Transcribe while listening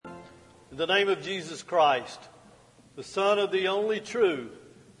In the name of Jesus Christ, the Son of the only true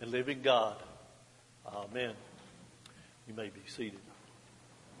and living God. Amen. You may be seated.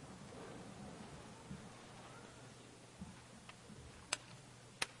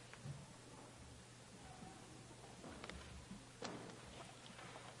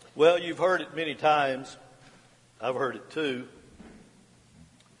 Well, you've heard it many times. I've heard it too.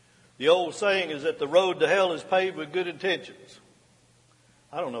 The old saying is that the road to hell is paved with good intentions.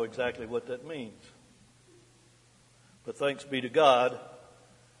 I don't know exactly what that means. But thanks be to God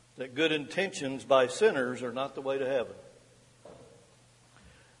that good intentions by sinners are not the way to heaven.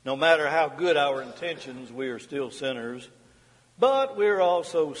 No matter how good our intentions, we are still sinners. But we're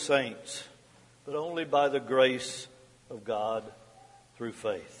also saints, but only by the grace of God through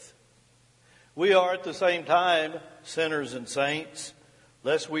faith. We are at the same time sinners and saints,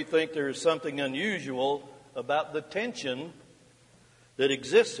 lest we think there is something unusual about the tension that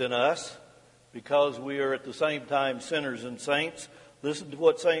exists in us because we are at the same time sinners and saints. Listen to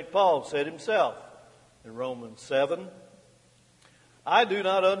what St. Paul said himself in Romans 7. I do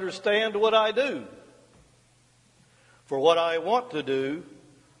not understand what I do. For what I want to do,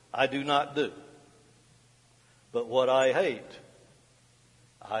 I do not do. But what I hate,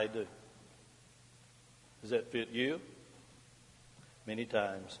 I do. Does that fit you? Many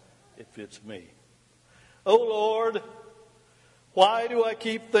times it fits me. Oh Lord, why do I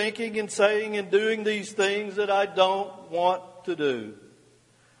keep thinking and saying and doing these things that I don't want to do?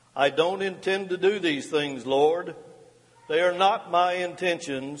 I don't intend to do these things, Lord. They are not my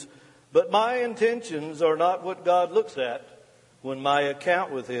intentions, but my intentions are not what God looks at when my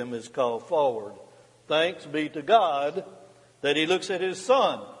account with Him is called forward. Thanks be to God that He looks at His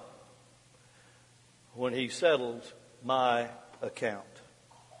Son when He settles my account.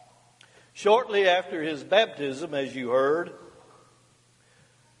 Shortly after His baptism, as you heard,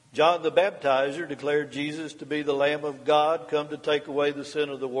 John the Baptizer declared Jesus to be the Lamb of God, come to take away the sin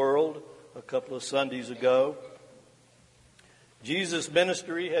of the world a couple of Sundays ago. Jesus'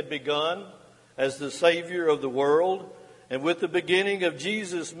 ministry had begun as the Savior of the world, and with the beginning of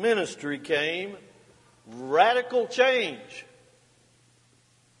Jesus' ministry came radical change.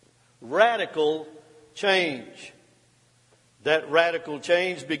 Radical change. That radical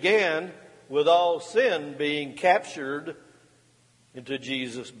change began with all sin being captured into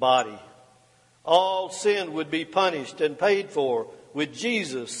Jesus' body. All sin would be punished and paid for with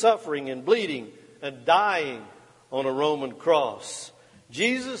Jesus suffering and bleeding and dying on a Roman cross.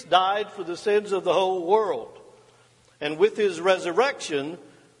 Jesus died for the sins of the whole world. And with His resurrection,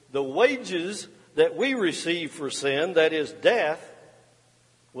 the wages that we receive for sin, that is death,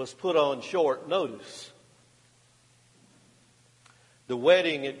 was put on short notice. The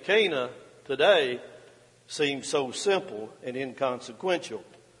wedding at Cana today seems so simple and inconsequential.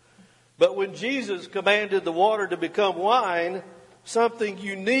 But when Jesus commanded the water to become wine, something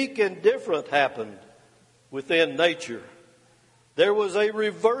unique and different happened within nature. There was a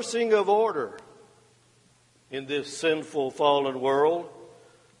reversing of order in this sinful, fallen world.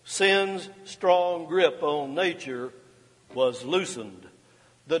 Sin's strong grip on nature was loosened.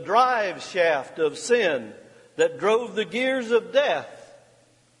 The drive shaft of sin that drove the gears of death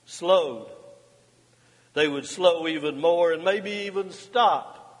slowed. They would slow even more and maybe even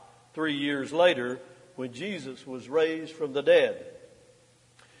stop 3 years later when Jesus was raised from the dead.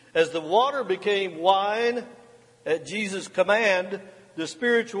 As the water became wine at Jesus' command, the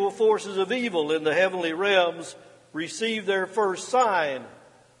spiritual forces of evil in the heavenly realms received their first sign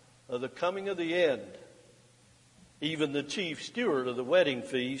of the coming of the end. Even the chief steward of the wedding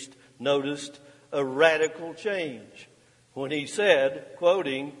feast noticed a radical change when he said,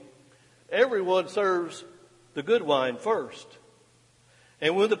 quoting, everyone serves the good wine first.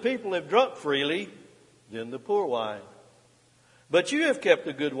 And when the people have drunk freely, then the poor wine. But you have kept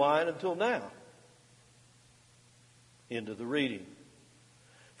the good wine until now. End of the reading.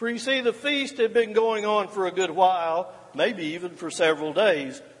 For you see, the feast had been going on for a good while, maybe even for several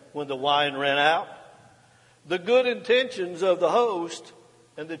days, when the wine ran out. The good intentions of the host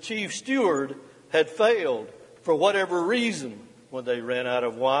and the chief steward had failed for whatever reason when they ran out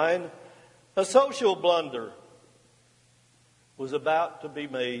of wine. A social blunder was about to be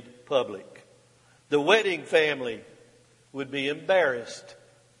made public. The wedding family would be embarrassed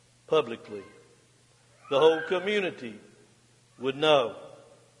publicly. The whole community would know.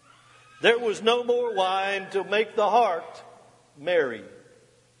 There was no more wine to make the heart merry.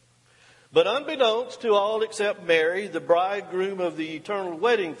 But unbeknownst to all except Mary, the bridegroom of the eternal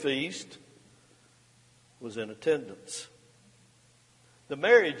wedding feast was in attendance. The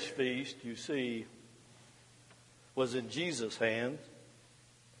marriage feast, you see, was in Jesus' hands.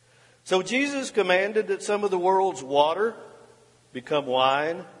 So Jesus commanded that some of the world's water become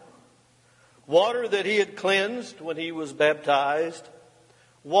wine, water that he had cleansed when he was baptized,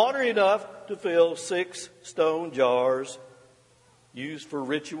 water enough to fill 6 stone jars used for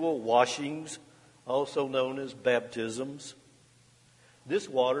ritual washings, also known as baptisms. This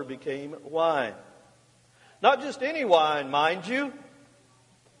water became wine. Not just any wine, mind you,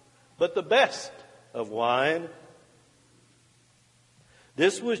 but the best of wine.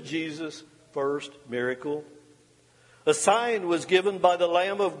 This was Jesus' first miracle. A sign was given by the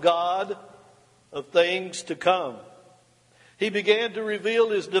Lamb of God of things to come. He began to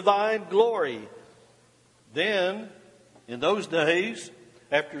reveal his divine glory. Then, in those days,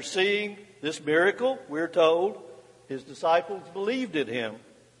 after seeing this miracle, we're told, his disciples believed in him.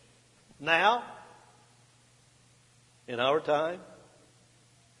 Now, in our time,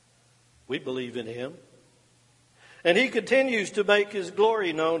 we believe in him. And he continues to make his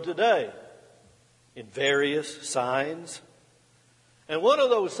glory known today in various signs. And one of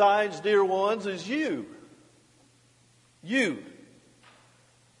those signs, dear ones, is you. You.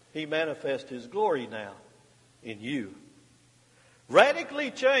 He manifests his glory now in you. Radically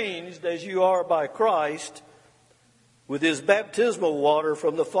changed as you are by Christ with his baptismal water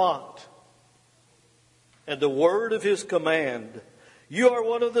from the font and the word of his command. You are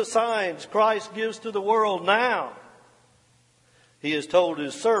one of the signs Christ gives to the world now. He has told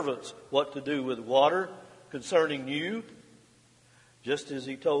his servants what to do with water concerning you, just as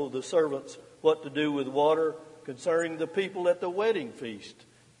he told the servants what to do with water concerning the people at the wedding feast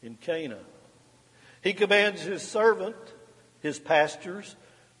in Cana. He commands his servant, his pastors,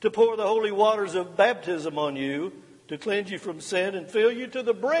 to pour the holy waters of baptism on you to cleanse you from sin and fill you to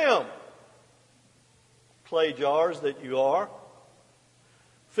the brim. Clay jars that you are.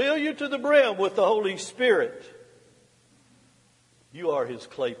 Fill you to the brim with the Holy Spirit. You are his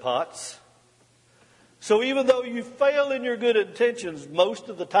clay pots. So even though you fail in your good intentions most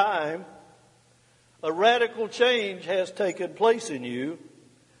of the time, a radical change has taken place in you.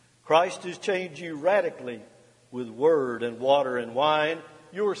 Christ has changed you radically with word and water and wine.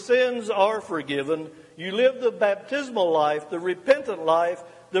 Your sins are forgiven. You live the baptismal life, the repentant life,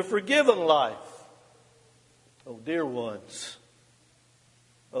 the forgiven life. Oh, dear ones.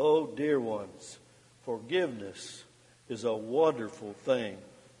 Oh, dear ones. Forgiveness is a wonderful thing.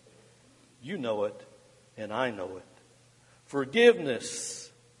 You know it, and I know it.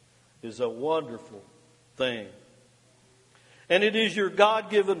 Forgiveness is a wonderful thing. And it is your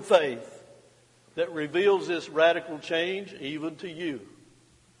God-given faith that reveals this radical change even to you.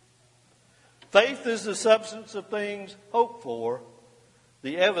 Faith is the substance of things hoped for,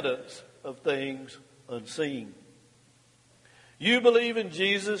 the evidence of things unseen. You believe in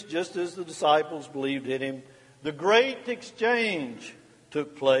Jesus just as the disciples believed in him. The great exchange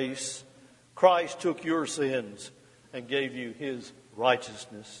took place. Christ took your sins and gave you his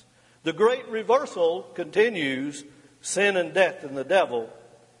righteousness. The great reversal continues. Sin and death and the devil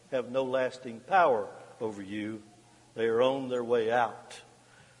have no lasting power over you. They are on their way out.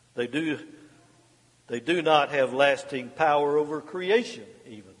 They do not have lasting power over creation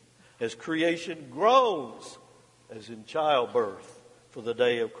even, as creation groans as in childbirth for the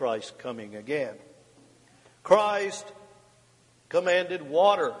day of Christ's coming again. Christ commanded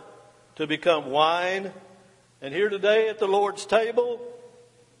water to become wine, and here today at the Lord's table,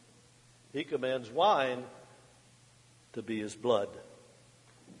 he commands wine to be his blood.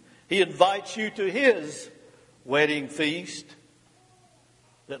 He invites you to his wedding feast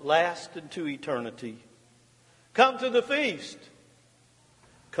that lasts into eternity. Come to the feast.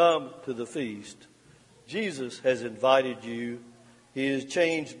 Come to the feast. Jesus has invited you. He has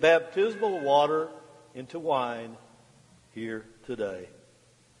changed baptismal water into wine here today.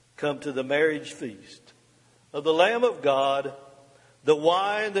 Come to the marriage feast of the Lamb of God, the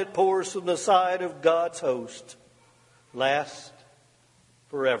wine that pours from the side of God's host, lasts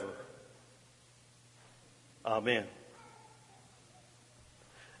forever. Amen.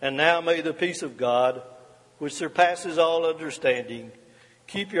 And now may the peace of God, which surpasses all understanding,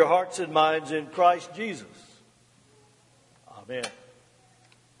 keep your hearts and minds in Christ Jesus. Amen.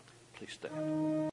 Please stand.